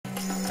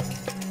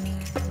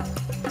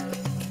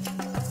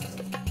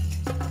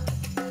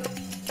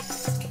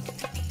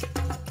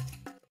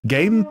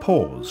Game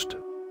paused.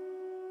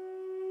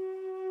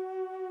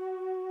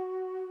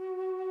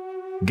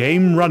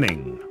 Game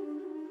running.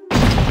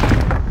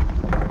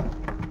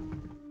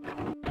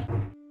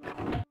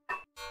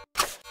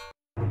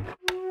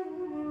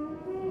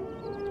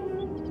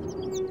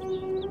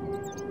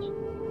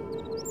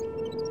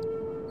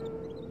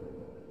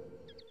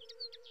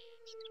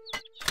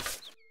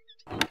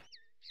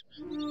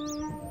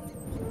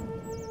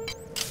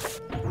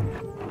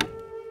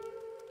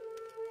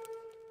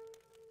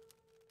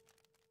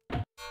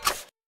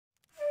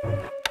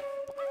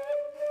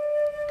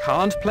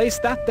 Can't place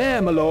that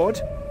there, my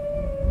lord.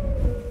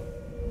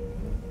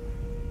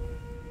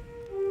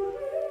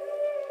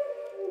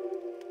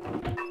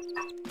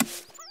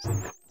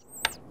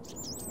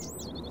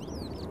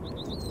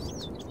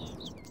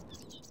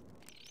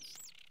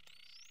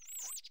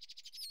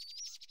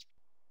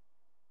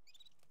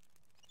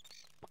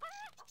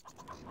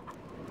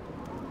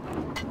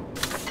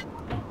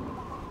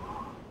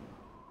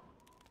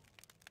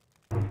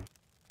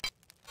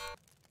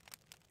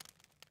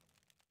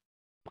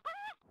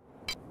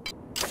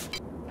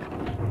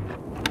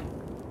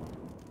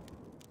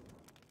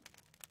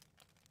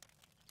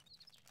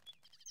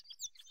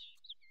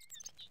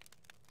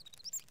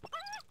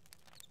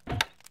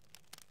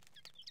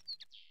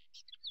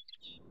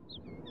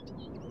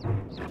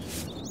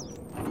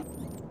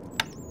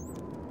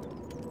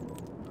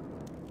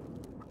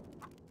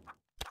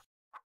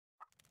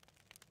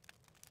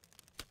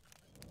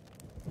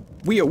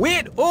 We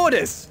await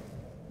orders!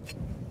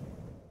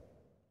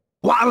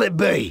 What'll it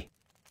be?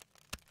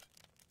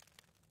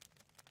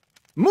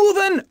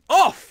 Moving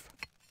off!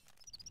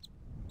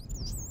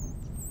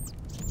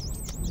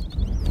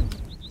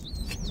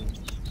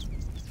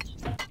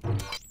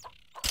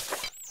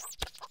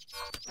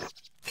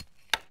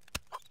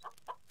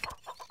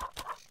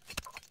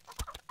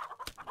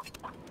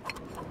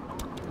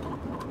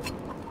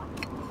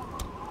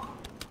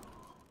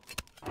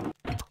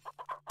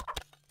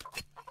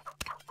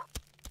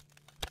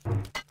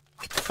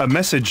 A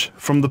message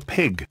from the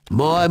pig.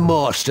 My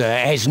master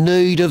has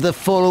need of the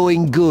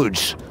following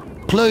goods.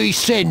 Please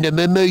send them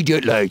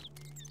immediately.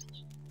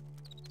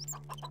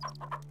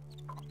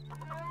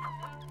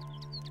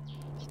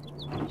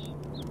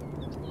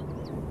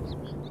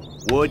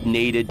 Wood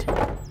needed.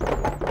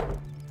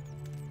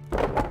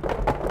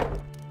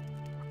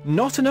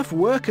 Not enough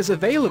workers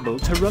available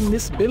to run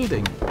this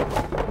building.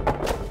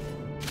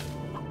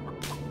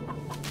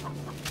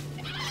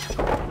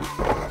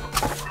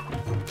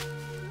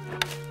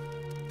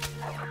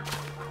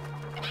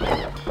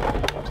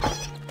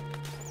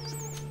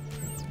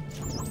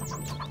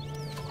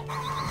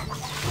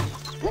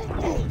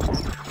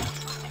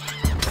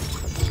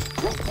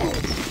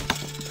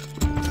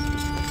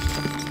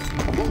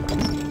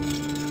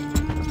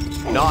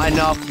 Not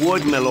enough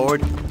wood, my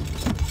lord.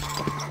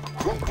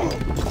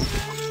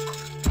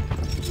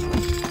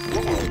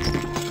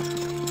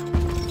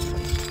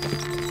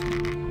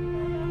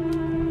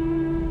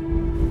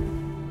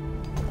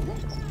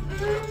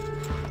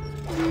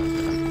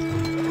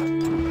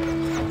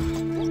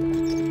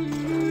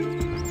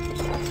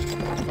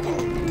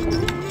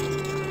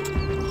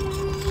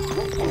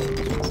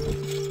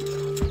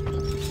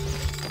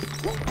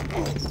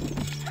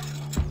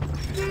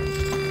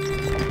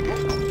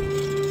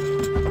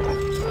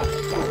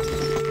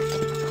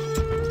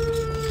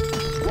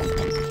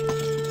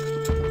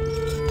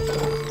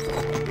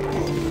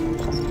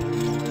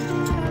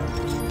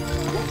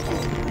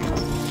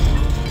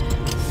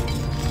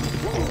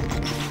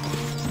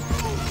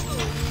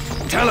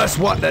 Tell us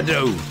what to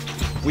do.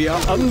 We are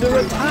under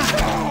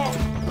attack.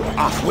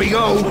 Off we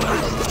go.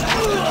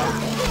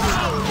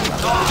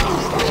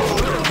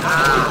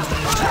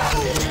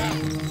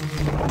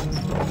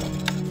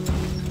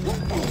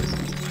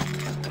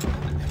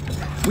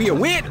 We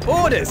await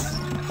orders.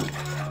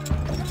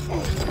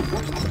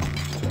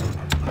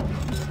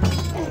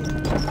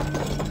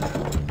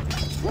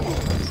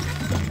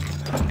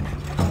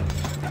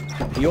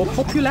 Your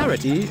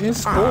popularity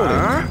is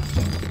falling.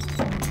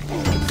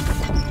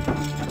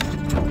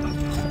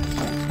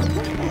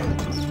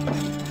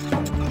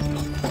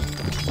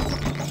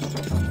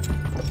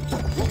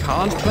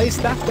 Can't place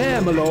that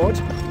there, my lord.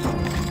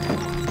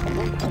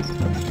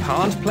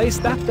 Can't place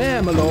that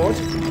there, my lord.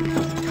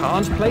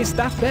 Can't place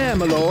that there,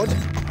 my lord.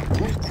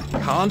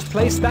 Can't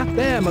place that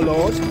there, my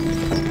lord.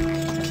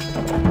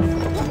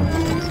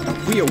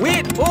 We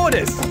await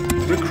orders.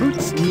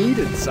 Recruits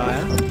needed,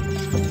 sire.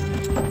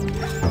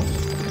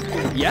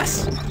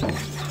 Yes?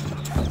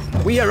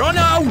 We are on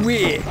our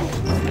way.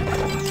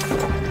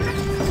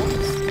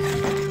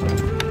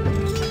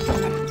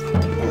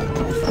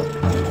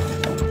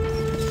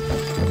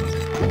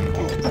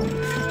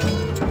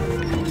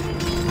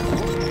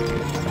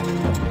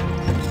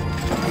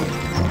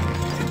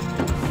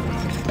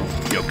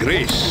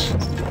 Grace.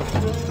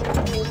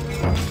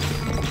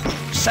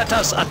 Set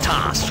us a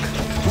task.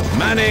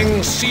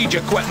 Manning siege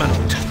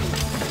equipment.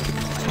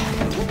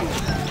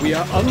 We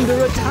are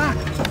under attack.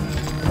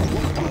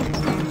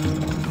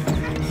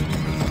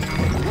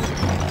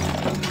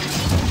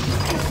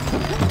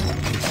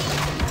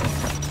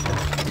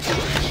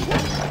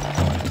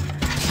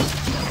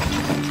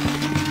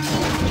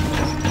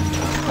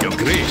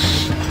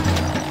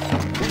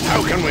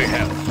 can we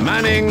help?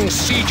 Manning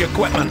siege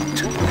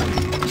equipment.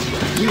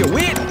 We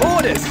await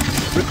orders.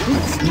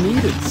 Recruits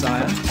needed,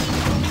 sire.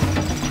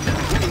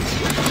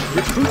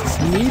 Recruits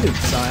needed,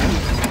 sire.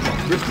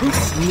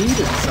 Recruits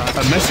needed, sire.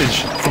 A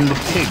message from the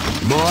pig.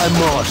 My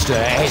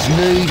master has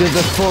need of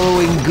the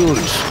following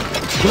goods.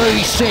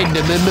 Please send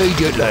them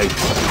immediately.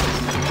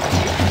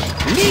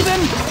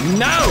 Leaving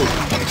now!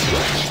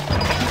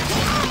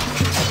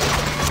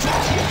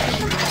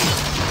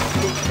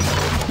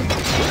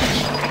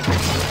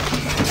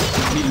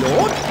 Me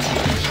lord?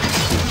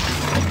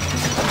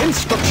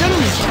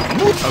 Instructions!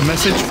 Move! A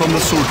message from the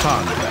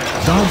Sultan.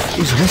 Dove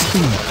is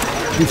resting.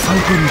 The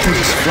falcon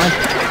takes flight.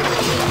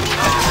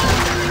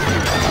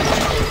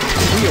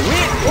 We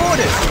await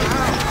orders!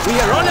 We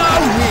are on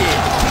our way!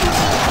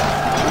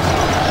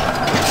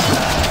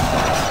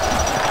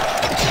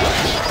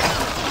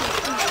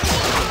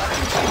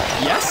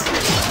 Yes?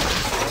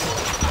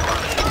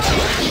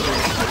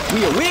 We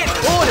await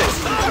orders!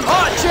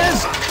 Archers,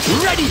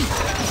 ready!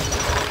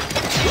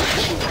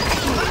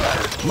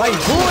 My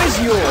bow is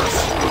yours!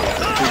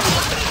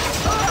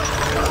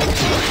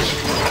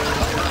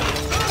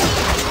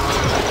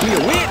 We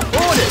await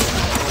orders!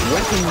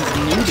 Weapons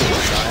needed,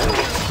 sire.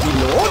 My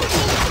lord?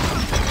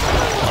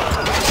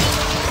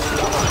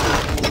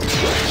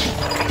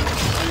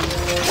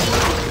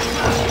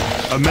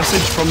 A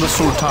message from the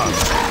Sultan.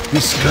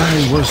 The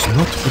sky was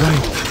not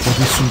bright for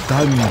the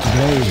Sultan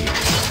today.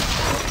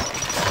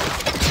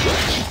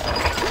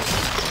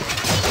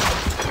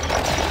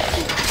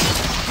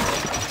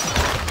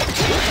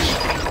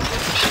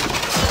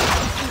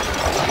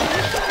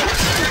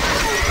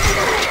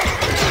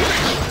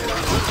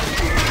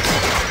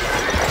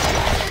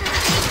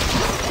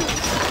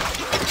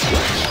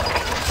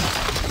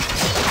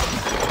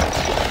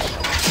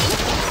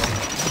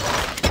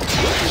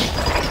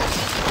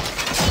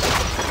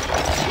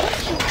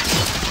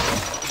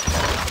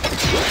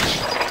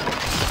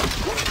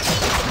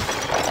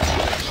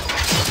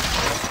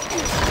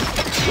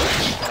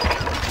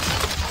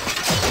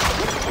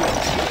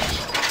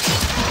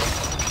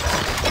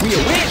 We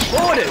await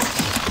orders!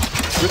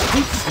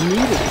 Recruits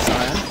needed,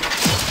 sire.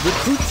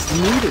 Recruits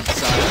needed,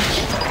 sire.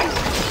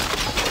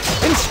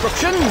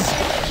 Instructions!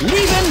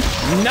 Leaving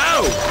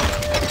now!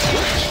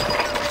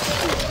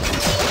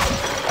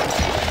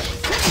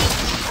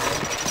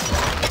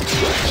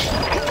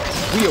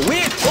 We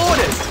await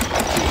orders!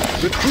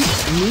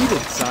 Recruits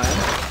needed, sire.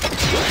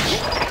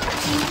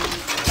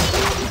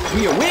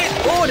 We await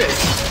orders!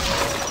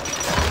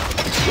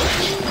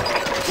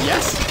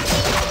 Yes?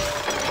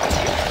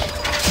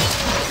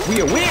 We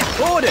await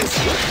orders!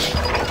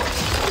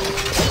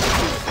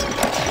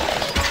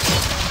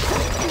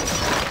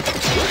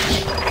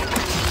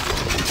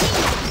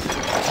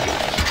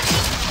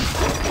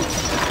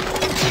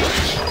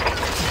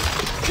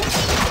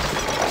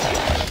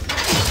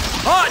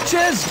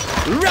 Archers,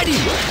 ready!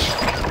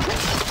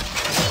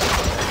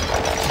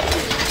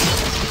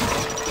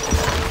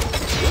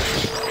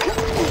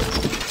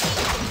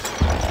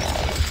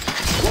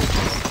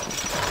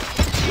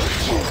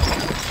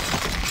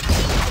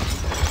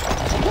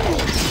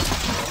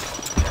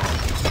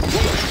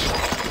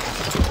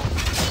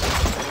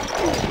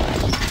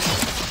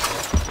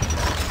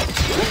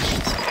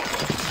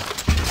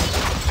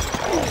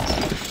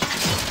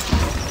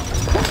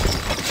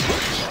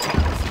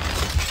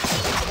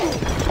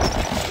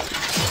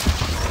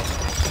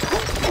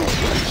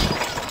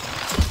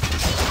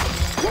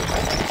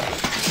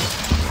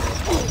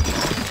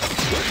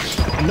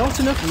 Not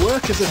enough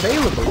workers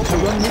available to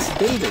run this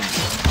building.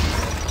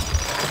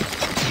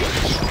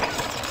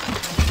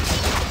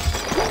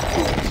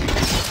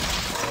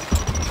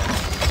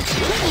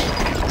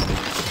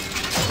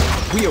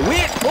 We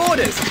await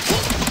orders!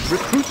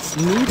 Recruits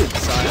needed,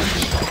 sire.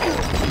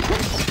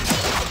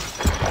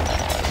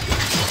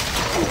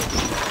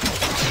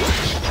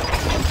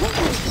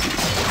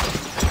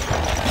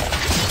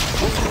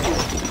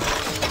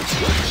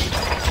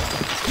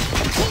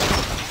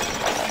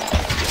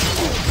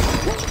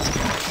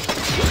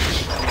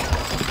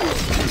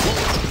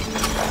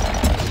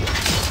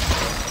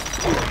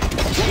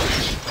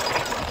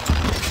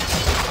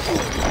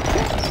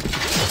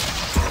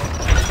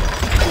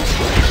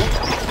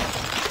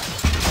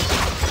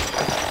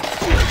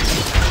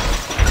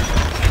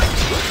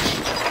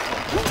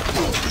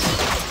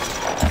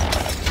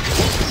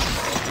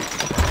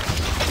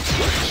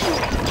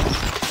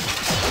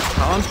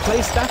 Can't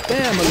place that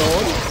there, my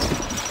lord.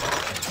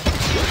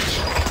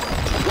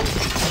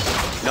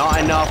 Not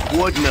enough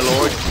wood, my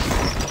lord.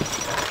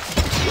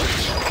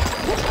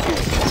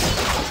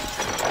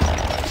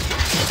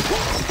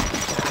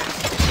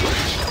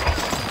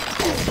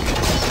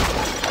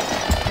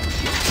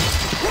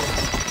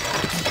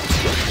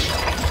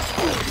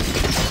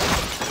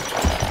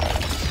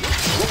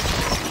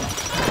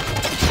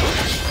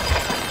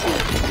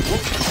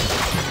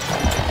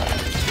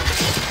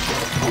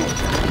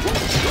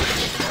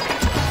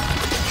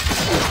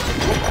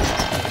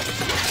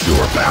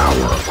 Your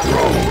power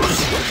grows.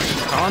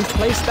 Can't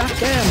place that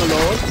there, my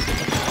lord.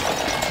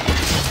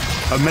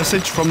 A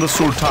message from the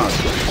Sultan.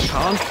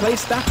 Can't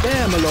place that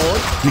there, my lord.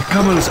 The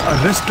camels are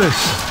restless.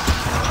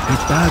 A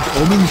bad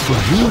omen for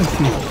you, I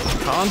think.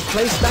 Can't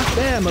place that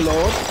there, my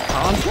lord.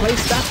 Can't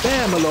place that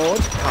there, my lord.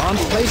 Can't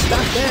place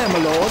that there, my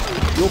lord.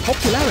 Your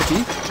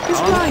popularity is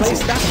rising. Can't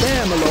place that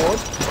there, my lord.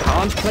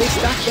 Can't place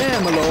that there,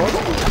 my lord.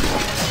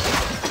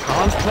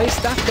 Can't place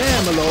that there,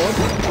 my lord.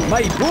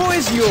 My bow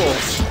is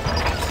yours.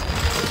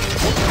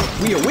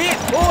 We await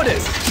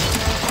orders.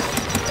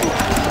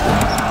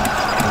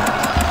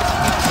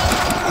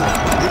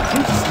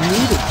 Recruits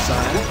needed,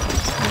 sire.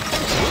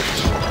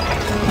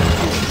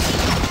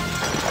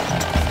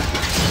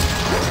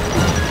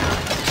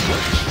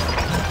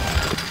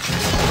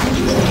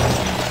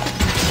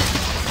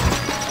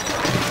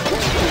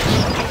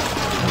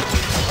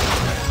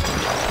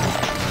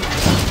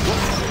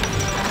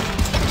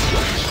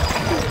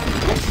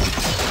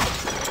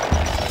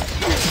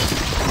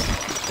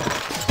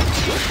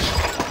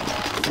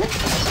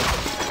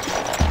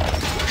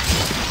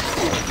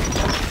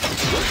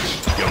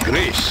 Your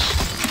Grace.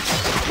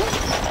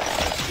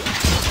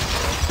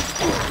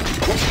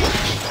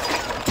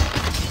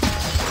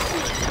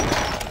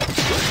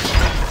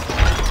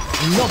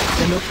 Not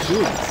enough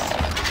goods.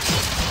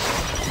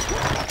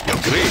 Your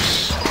Grace.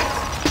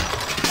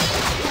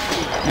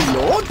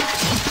 Lord?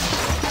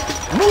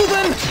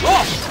 Moving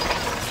off!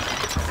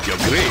 Your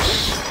Grace.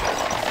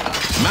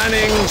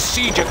 Manning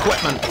siege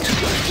equipment.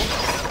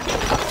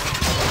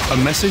 A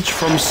message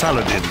from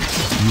Saladin.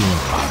 Your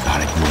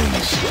barbaric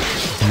ways,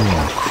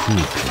 your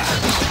cruel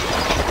plans.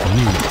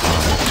 You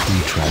are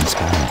too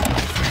transparent,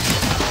 my friend.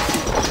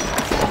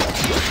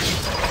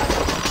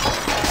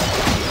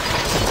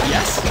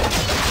 Yes.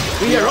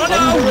 We are on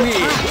our way.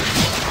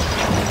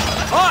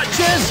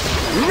 Archers,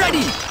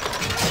 ready!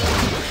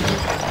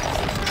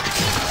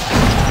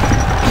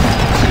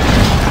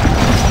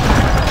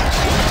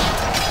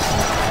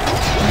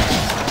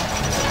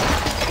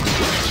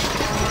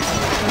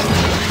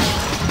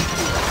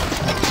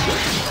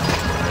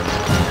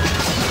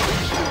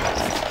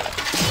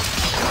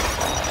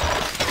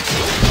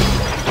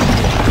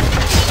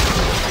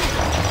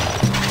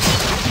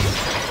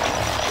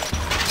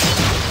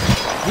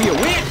 We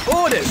await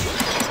orders.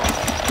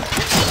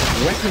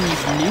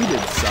 Weapons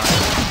needed,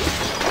 sire.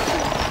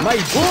 My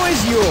bow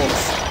is yours.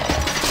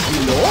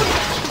 Lord?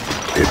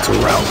 It's a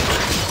rout.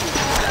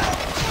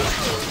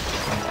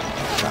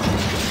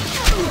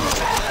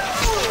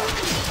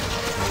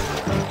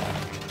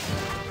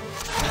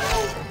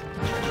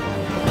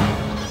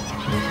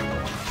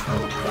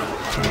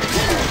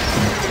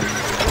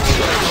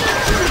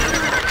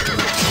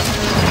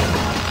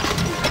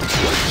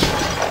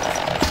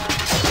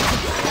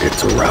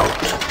 It's a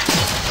rout.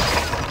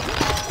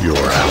 Your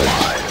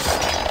allies.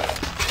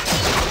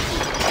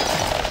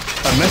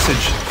 A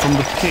message from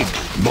the pig.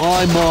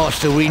 My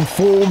master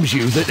informs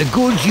you that the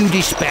goods you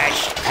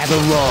dispatched have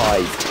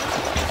arrived.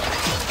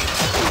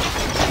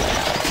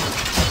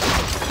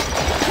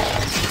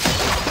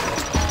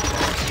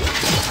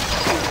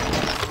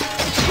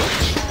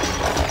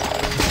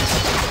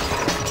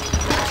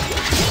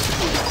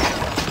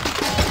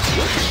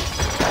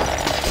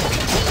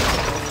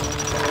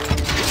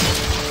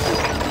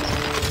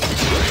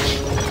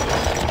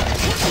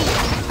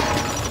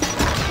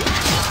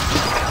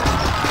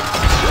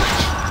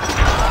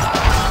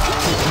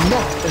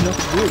 Not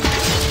enough wood.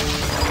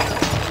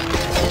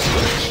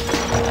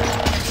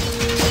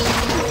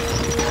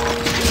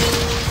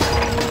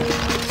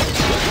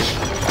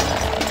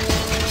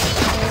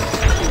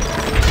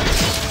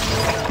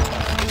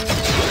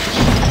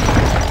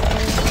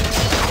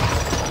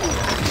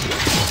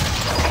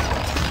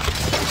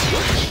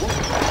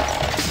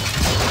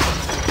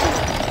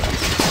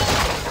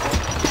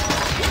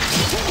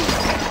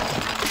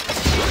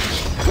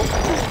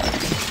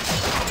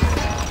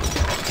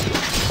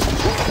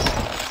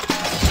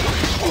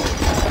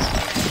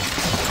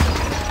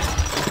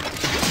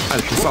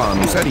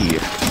 الحصان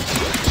سريع.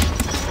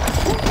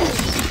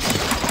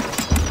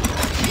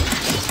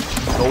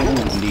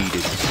 Gold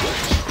needed.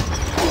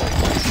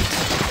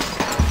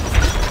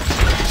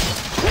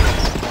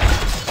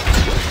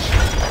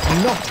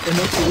 Not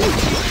enough wood.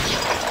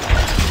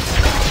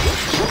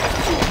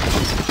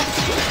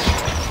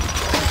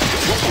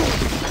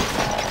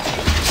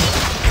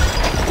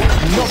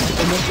 Not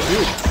enough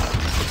wood.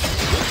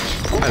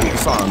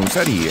 الحصان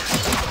سريع.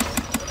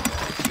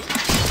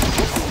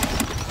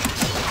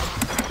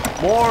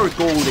 More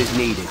gold is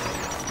needed.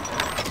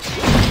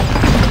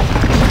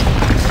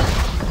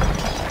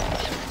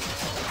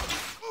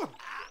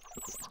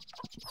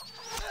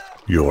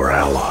 Your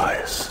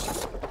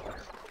allies.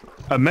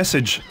 A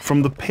message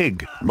from the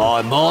pig.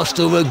 My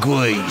master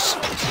agrees.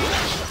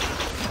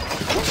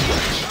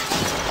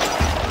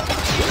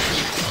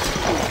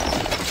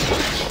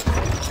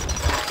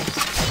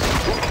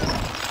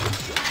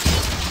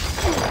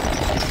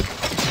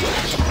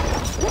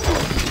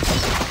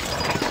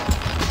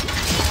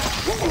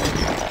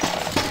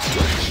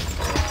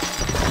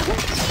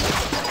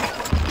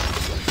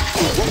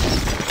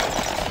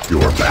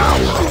 Your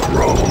power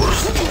grows.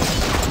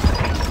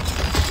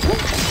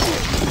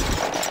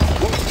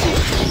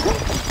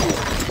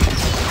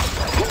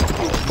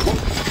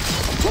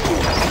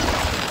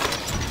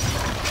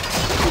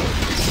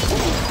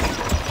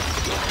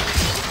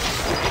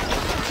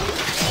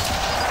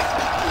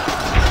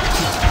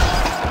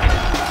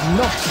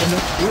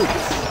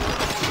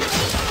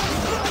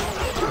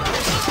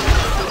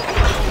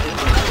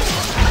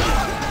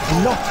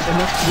 Not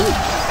enough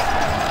goods.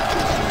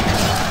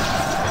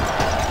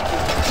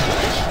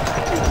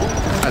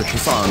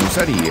 الحصان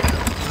سريع.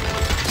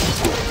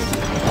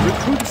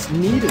 Recruits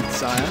needed,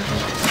 sire.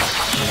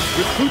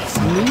 Recruits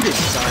needed,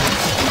 sire.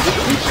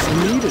 Recruits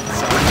needed,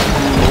 sire.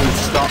 No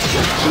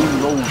structure, too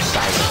low,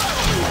 sire.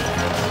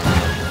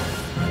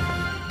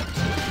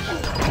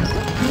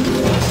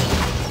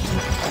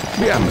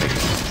 بأمرك.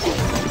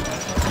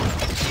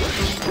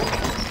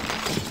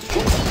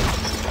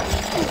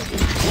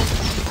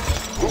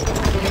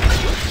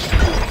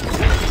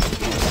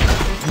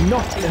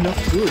 Not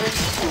enough goods.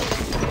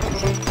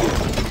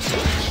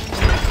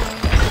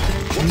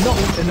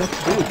 Not enough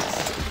goods.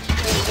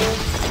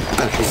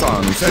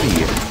 الحصان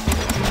سريع.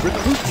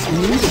 Recruits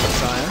needed,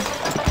 sire.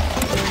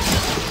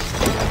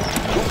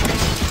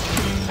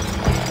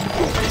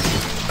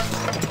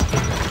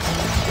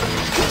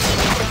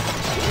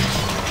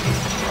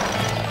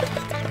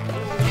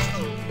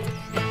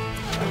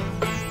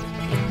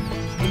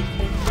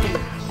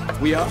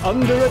 We are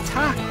under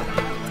attack.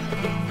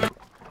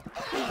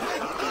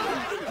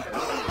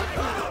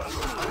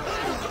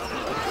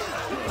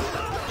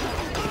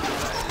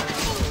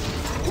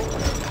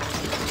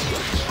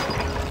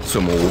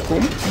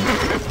 سموكم.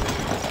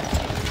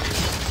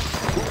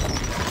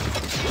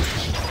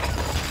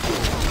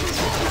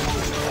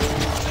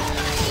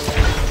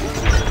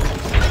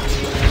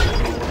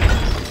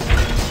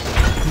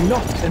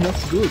 Not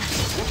enough goods.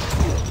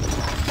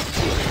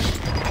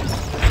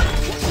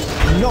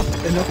 Not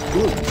enough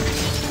goods.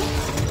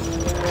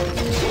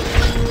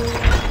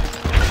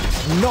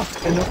 Not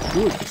enough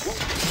goods.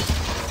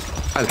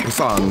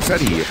 الحصان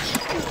سريع.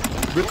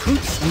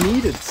 Recruits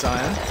needed,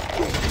 sire.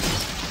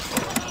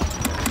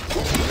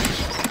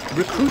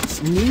 Recruits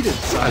needed,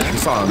 sire.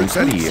 الحصان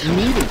سريع. Recruits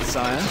needed,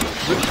 sire.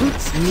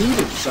 Recruits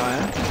needed,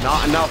 sire. Not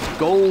enough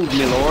gold,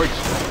 my lord.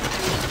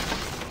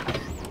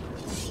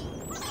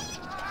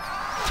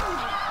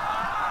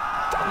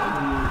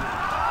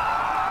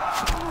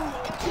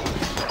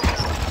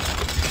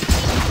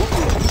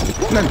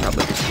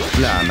 ننتظر.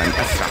 لا من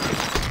أسرع.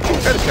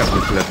 اركب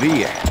مثل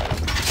الريح.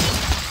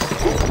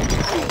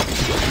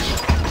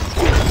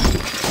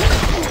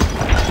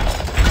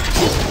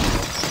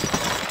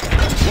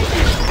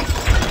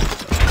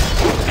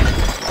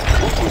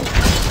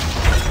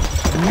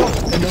 Not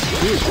enough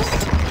goods.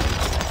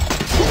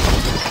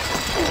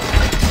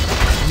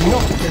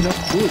 Not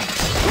enough goods.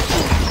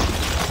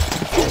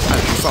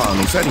 الحصان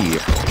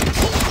سريع.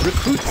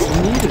 Recruits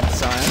needed,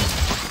 sire.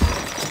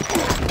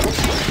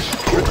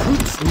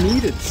 Recruits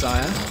needed,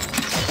 sire.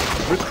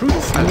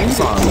 Recruits needed,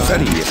 الحصان sire.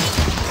 سريع.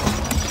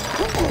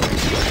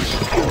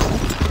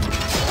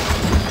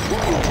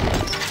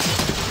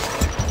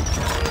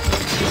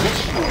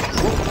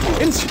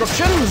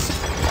 Instructions!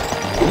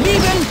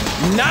 Leaving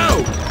now!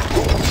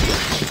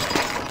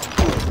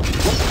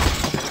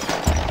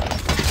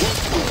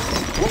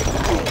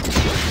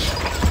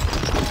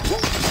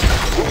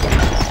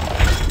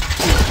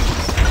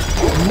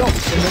 Not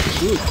enough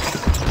goods.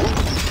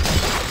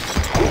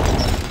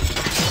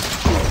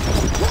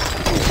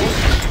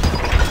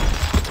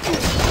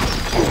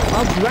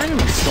 Our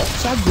ground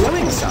stocks are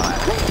growing, sire.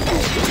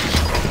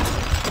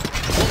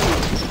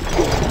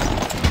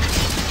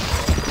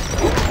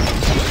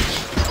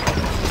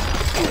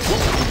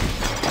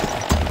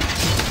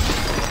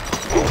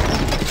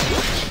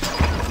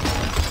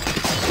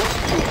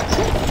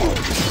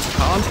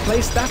 Can't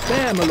place that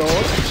there, my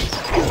lord.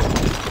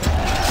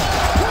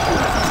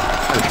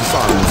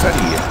 الحصان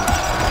سريع.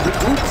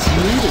 Recruits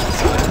needed,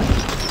 sire.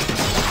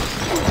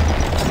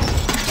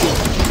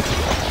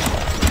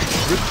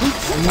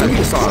 Recruits needed,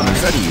 الحصان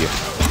sire. سريع.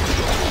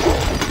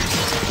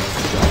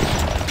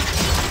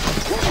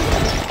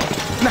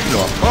 نحن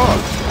أبطال.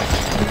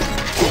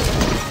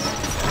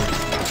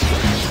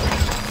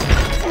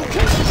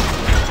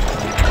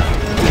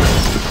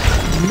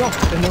 Not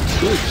enough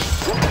goods.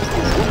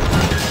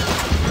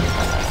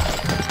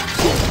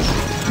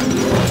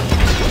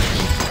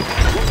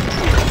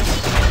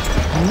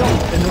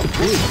 Not enough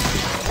goods.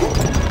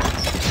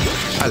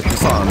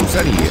 الحصان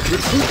سريع.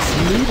 Recruits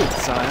needed,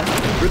 sire.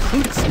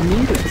 Recruits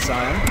needed,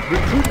 sire.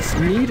 Recruits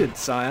needed,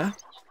 sire.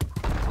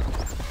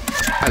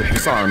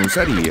 الحصان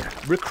سريع.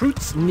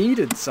 Recruits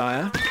needed,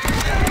 sire.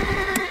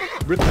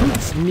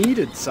 Recruits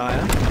needed,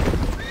 sire.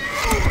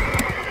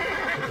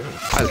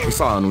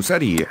 الحصان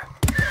سريع.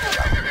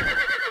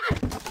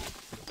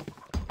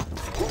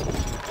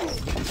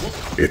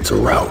 It's a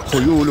rout.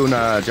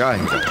 خيولنا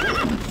جاهزة.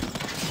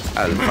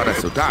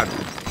 الفرس تعدو.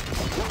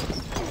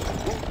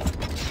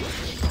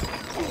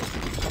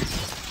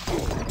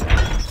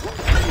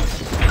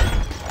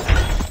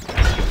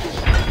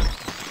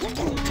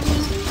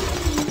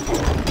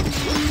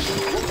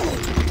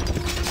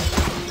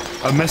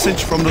 A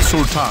message from the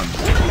Sultan.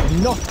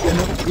 Not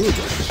enough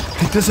goods.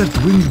 The desert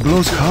wind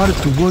blows hard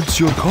towards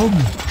your home.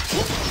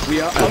 We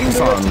are under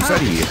الحصان attack.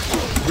 سريع.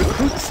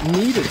 Recruits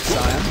needed,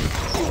 sire.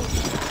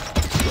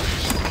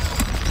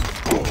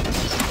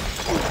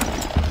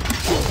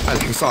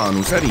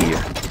 الحصان سريع.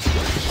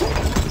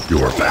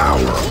 Your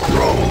power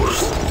grows.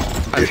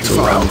 It's a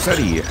الحصان rout.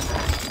 سريع.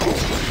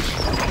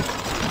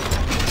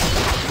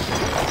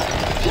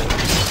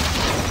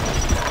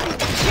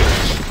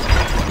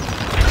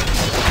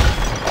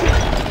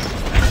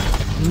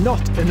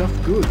 Not enough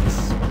goods.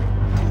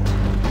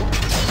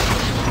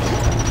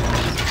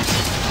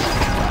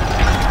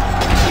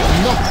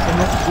 Not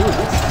enough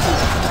goods.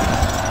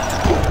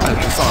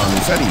 الحصان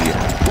سريع.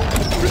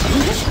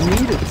 Recruits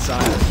needed,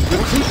 sire.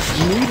 Recruits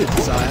needed,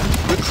 sire.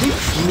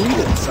 Recruits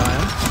needed,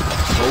 sire.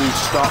 Those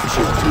stocks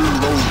are too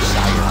low,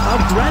 sire.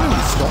 Our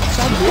granary stocks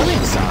are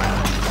growing, sire.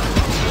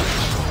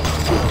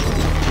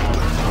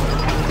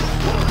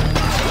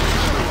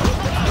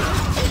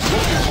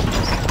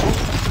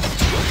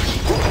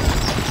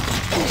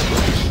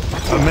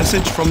 A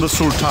message from the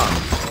Sultan.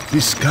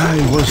 The sky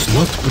was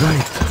not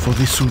bright for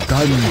the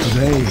Sultan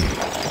today.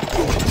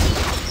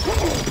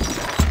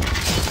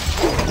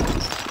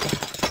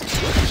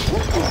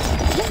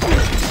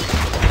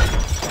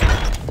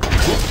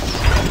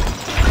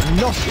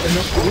 Not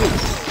enough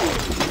goods.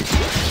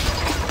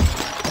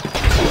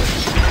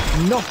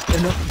 Not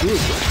enough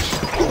goods.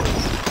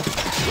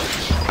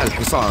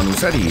 الحصان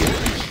سريع.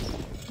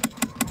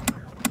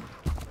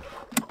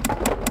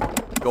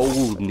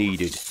 Gold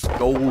needed.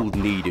 Gold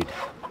needed.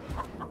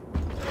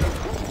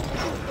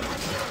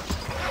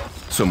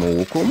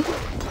 سموكم؟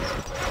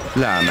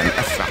 لا من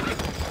أسرع.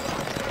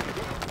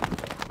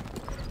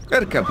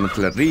 اركب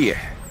مثل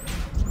الريح.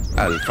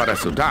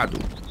 الفرس تعدو.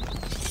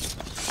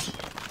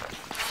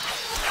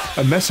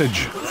 A message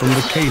from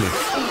the Caliph.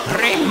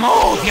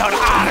 Remove your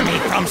army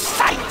from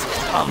sight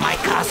of my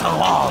castle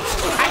walls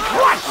at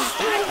once!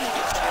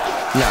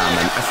 لا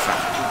من أسرع.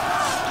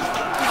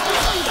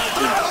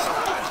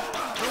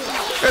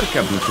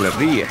 اركب مثل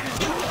الريح.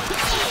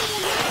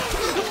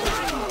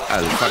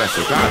 الفرس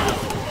تعدو.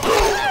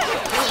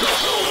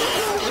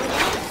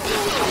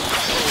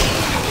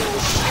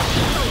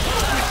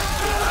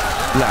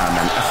 لا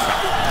من أسرع.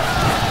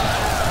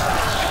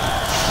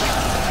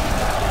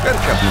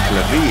 اركب مثل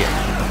الريح.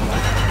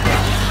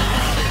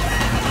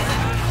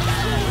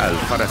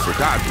 الفرس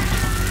تعدو.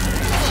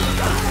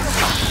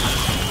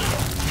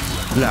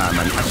 لا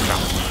من أسرع.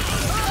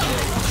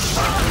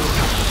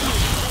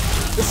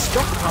 The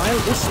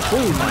stockpile is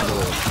full, my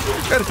lord.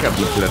 اركب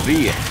مثل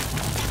الريح.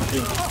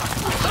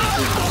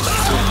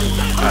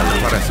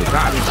 الفرس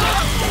تعدو.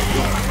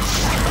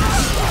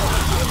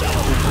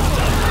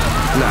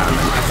 لا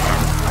من أسرع.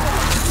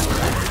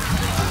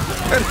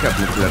 اركب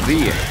مثل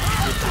الريح.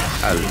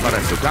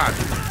 الفرس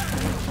تعدو.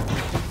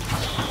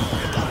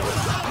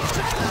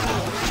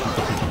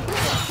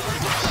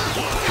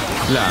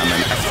 لا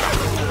من أسرع.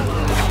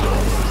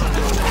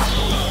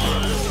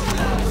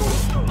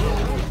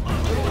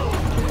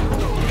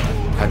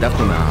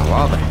 هدفنا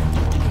واضح.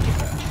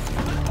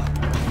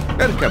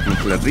 اركب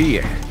مثل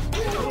الريح.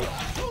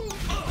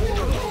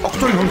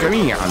 اقتلهم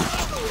جميعا.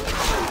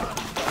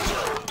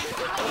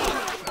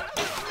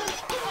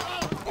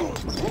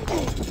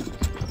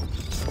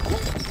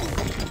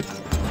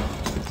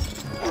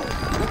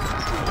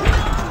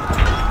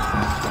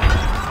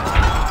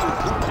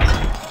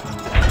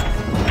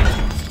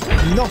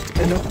 Not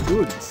enough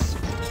goods.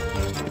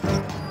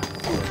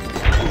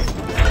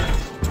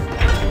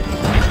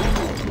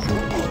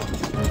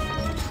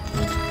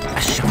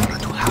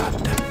 الشفرة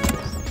حادة.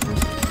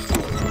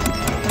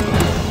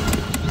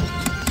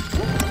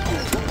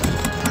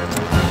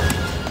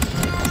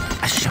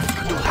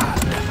 الشفرة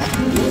حادة.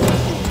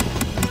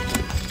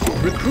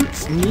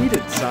 Recruits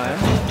needed, sire.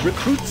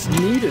 Recruits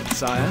needed,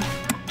 sire.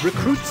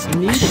 Recruits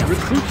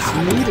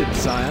needed,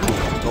 sire.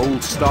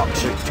 Gold stocks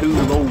are too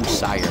low,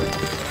 sire.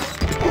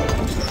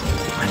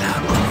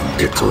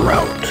 It's a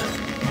rout.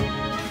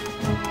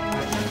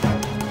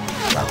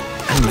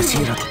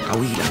 المسيرة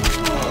طويلة.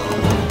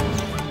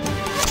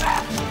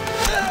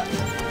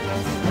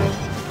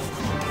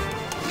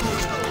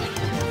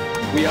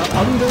 We are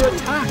under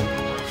attack.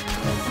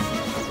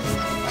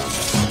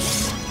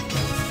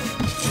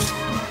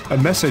 A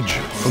message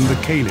from the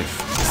Caliph.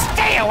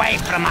 Stay away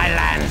from my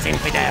lands,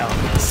 infidel!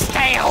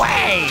 Stay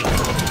away!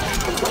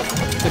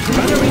 The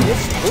granary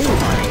is full,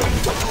 my lord.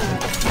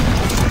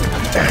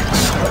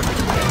 Excellent.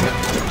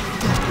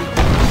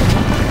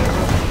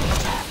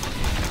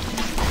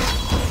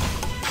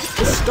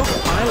 The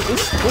stockpile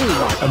is full, my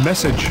lord. A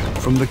message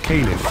from the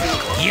Caliph.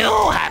 You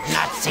have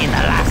not seen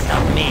the last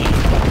of me,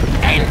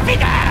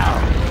 infidel!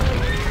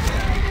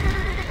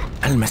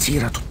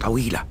 المسيرة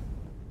طويلة.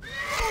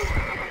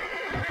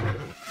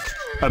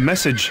 A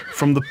message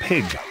from the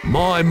pig.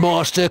 My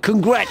master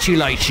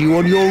congratulates you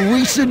on your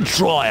recent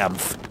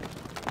triumph.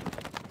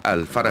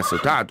 الفرس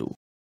تعدو.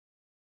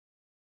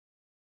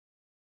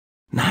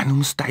 نحن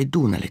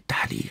مستعدون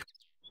للتحليق.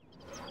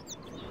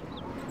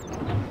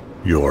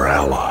 Your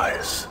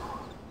allies.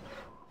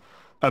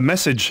 A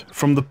message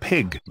from the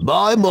pig.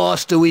 My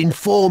master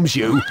informs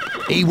you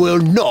he will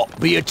not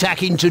be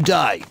attacking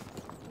today.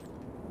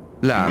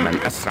 لا من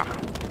أسرع.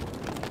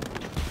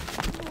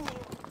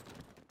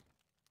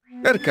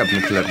 اركب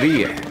مثل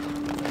الريح.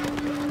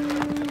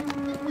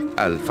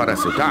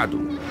 الفرس تعدو.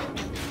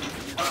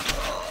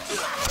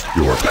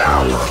 Your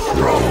power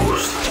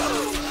grows.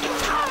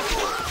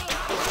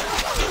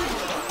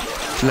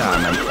 لا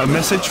من. A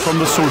message from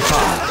the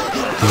Sultan.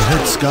 The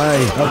red sky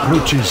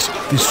approaches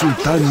the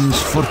Sultan's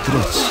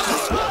fortress.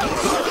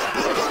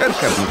 اركب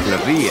اركب مثل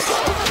الريح.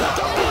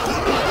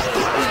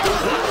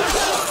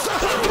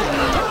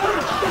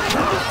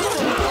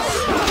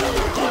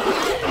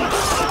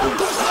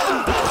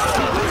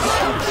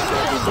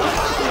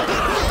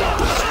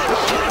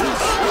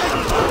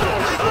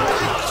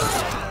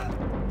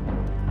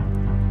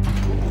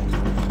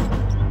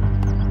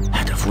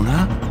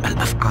 هدفنا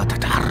الأفقى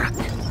تتحرك.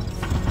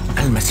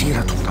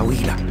 المسيرة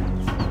طويلة.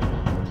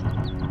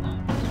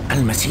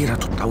 المسيرة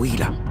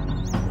طويلة.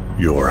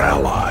 Your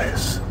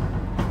allies.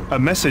 A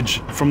message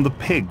from the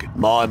pig.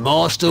 My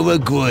master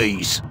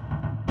agrees.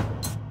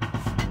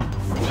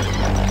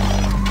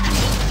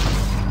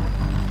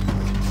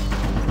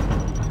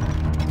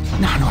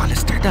 نحن على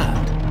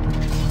استعداد.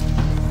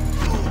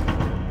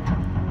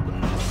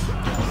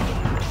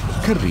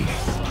 كالريح.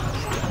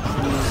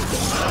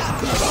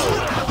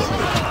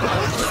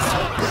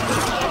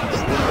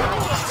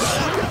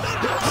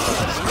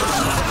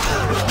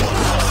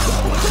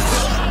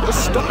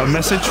 A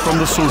message from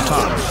the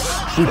Sultan.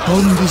 The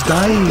pond is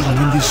dying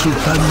in the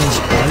Sultan's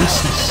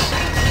crisis.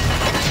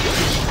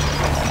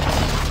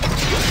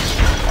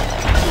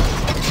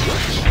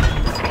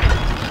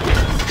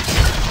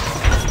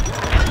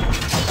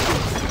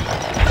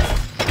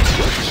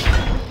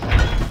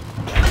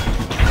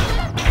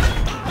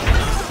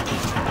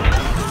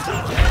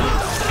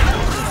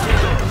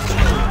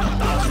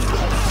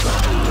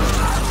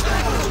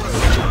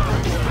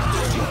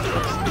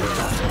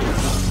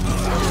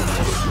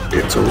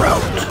 It's a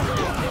rout.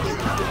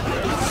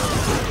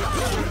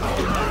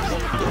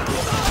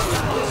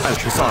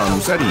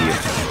 الحصان سريع.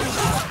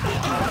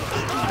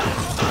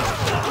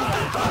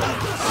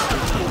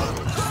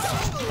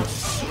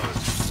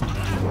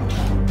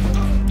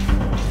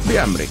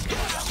 بأمرك.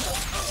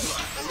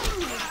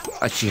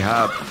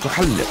 الشهاب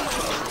تحلق.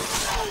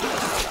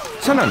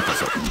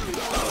 سننتصر.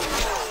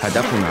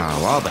 هدفنا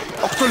واضح.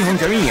 اقتلهم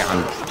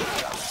جميعا.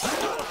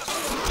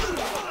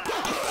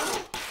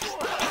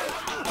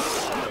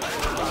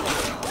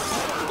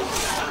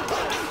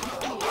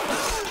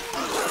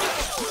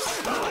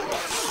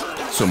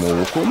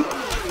 سموكم.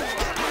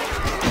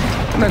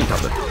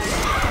 ننتظر.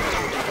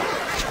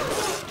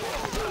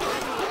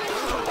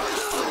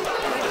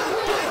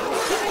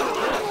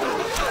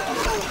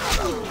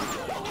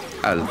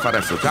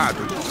 الفرس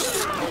تعدو.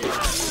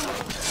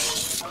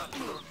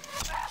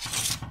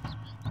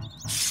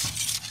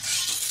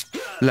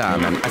 لا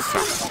من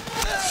أسرع.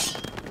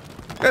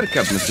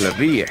 اركب مثل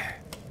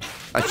الريح.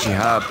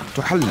 الشهاب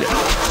تحلق.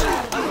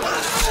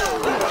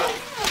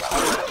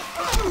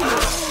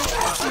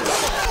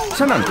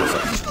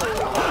 سننتصر.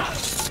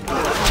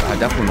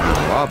 هدفنا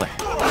واضح.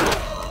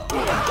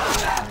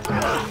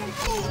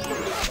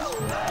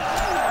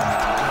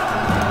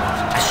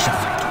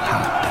 الشفرة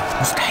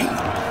حادة. مستحيل.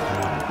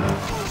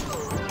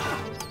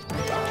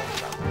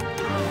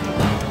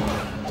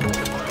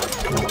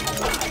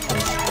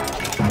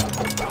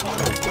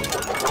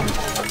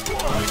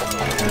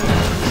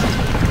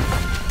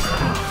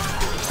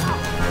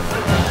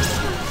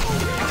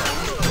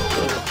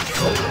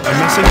 A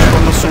message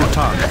from the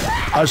Sultan.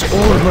 As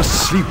all must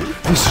sleep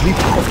the sleep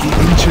of the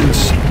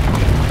ancients,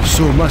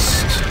 so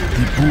must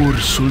the poor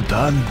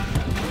Sultan.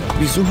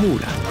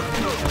 بسهولة.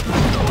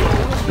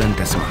 لن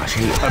تسمع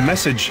شيء. A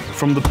message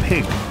from the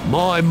pig.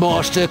 My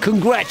master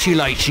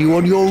congratulates you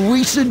on your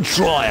recent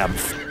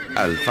triumph.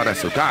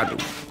 الفرس تعدو.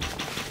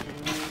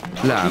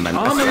 لا من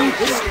Armory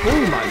أسرع. is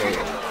full, my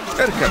lord.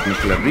 اركب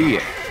مثل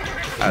الريح.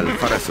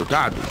 الفرس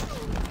تعدو.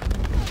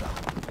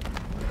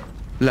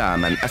 لا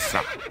من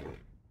أسرع.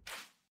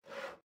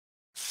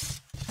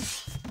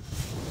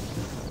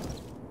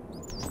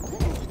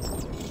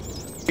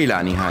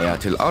 إلى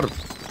نهايات الأرض.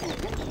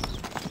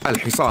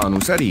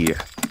 الحصان سريع.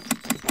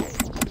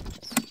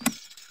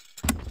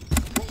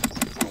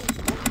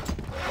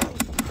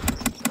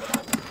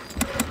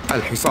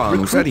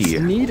 الحصان Recruits سريع.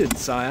 needed,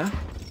 sire.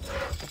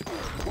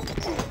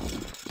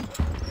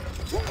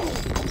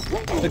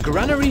 The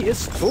granary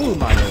is full,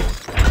 my lord.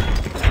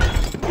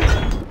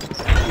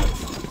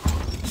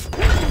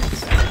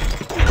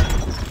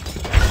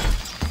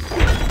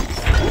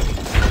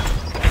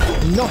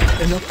 Not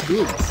enough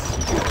goods.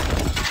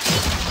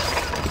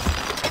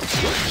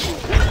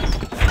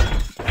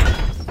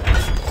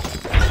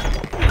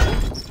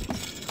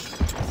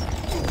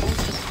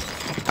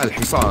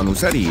 الحصان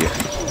سريع.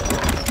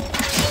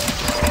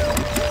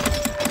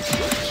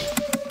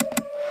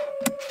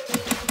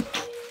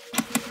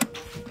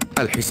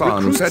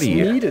 الحصان Recruits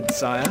سريع. needed,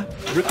 sire.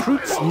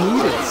 Recruits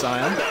needed,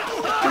 sire.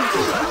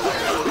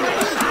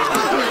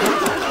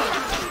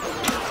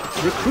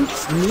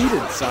 Recruits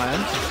needed,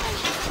 sire.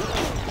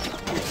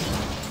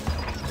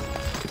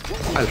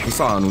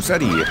 الحصان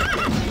سريع.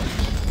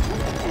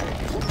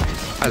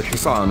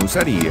 الحصان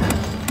سريع.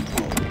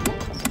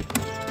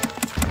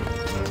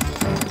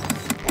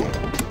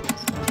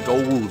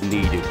 Gold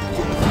needed.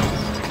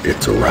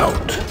 It's a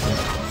rout.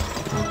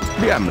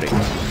 بأمرك.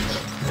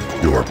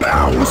 Your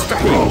power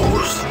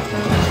grows.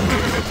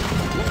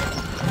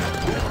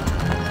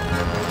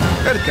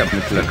 اركب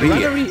مثل الريح.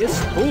 Granary is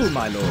full,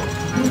 my lord.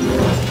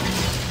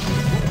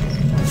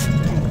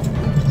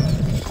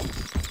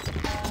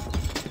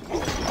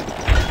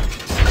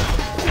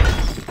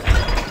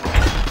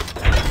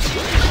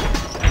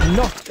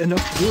 Not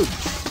enough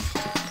goods.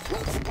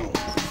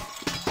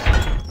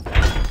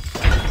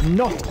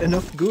 Not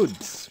enough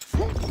goods.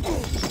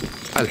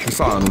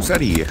 الحصان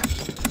سريع.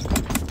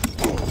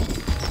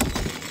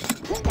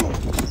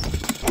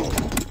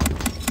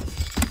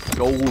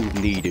 Gold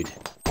needed.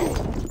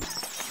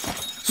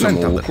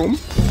 سموكم.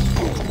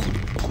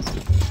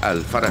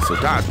 الفرس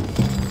تعدو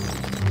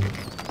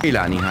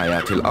إلى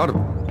نهايات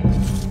الأرض.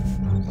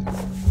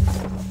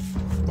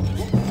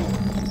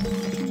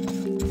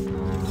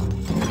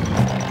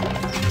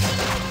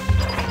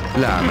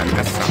 لا من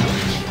أسرع.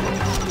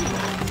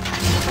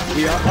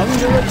 We are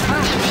under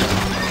attack.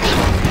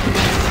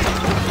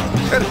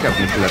 اركب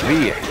مثل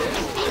الريح.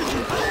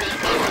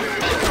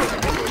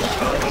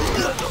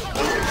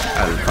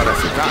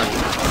 الفرس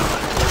تعدو.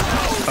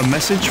 A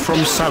message from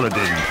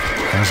Saladin.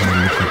 As I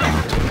look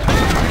about,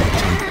 I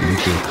take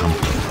little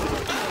comfort.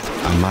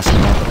 I must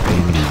not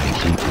fail my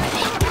people.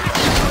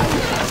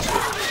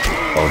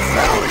 Of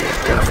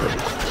valiant effort.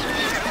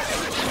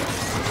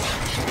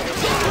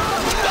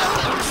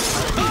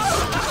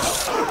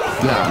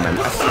 لا من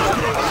أسرع.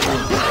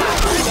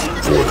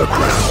 For the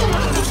crown.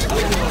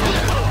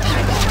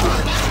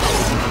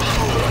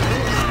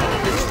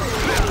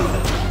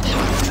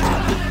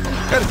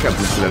 اركب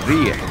مثل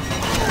الريح.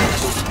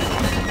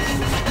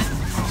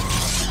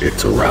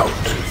 It's a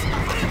rout.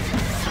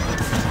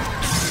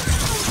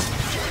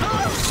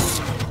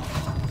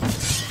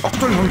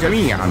 اقتلهم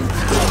جميعا.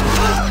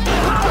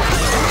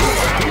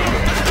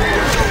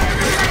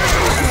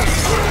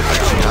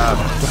 الشهاب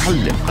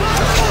تحلق.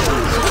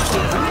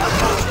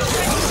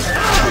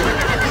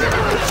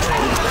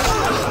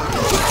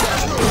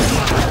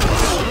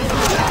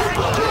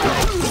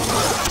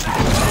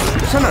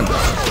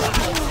 سننتصر.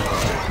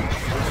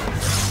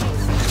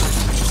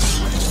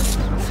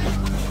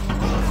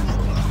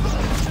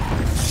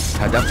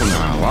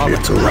 هدفنا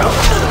واضح.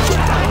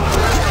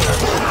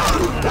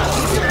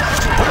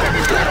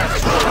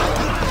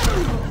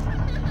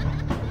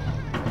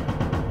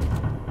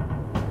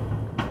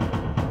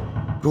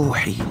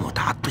 روحي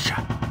متعطشة.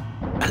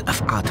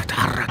 الأفقى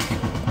تتحرك.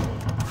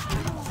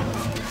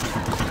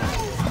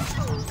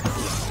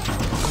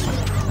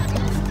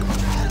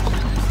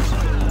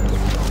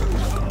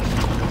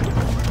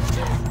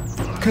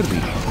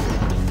 كالريح.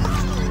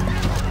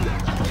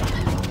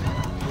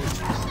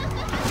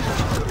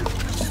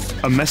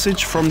 A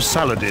message from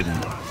Saladin.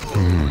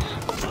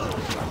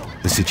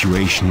 The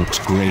situation looks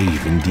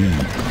grave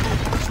indeed.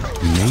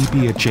 Maybe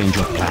a change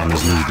of plan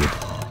is needed.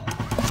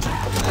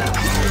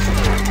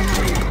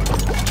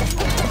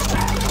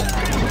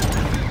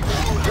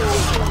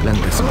 لن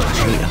تسمع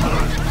شيئا.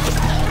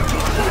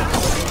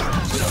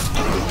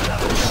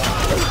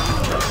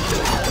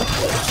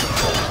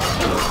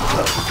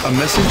 A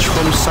message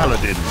from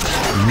Saladin.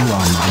 You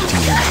are mighty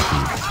and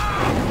happy,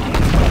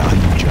 but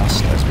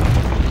unjust as well.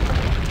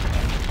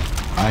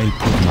 I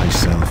put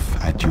myself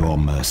at your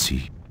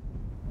mercy.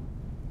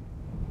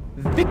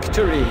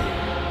 Victory!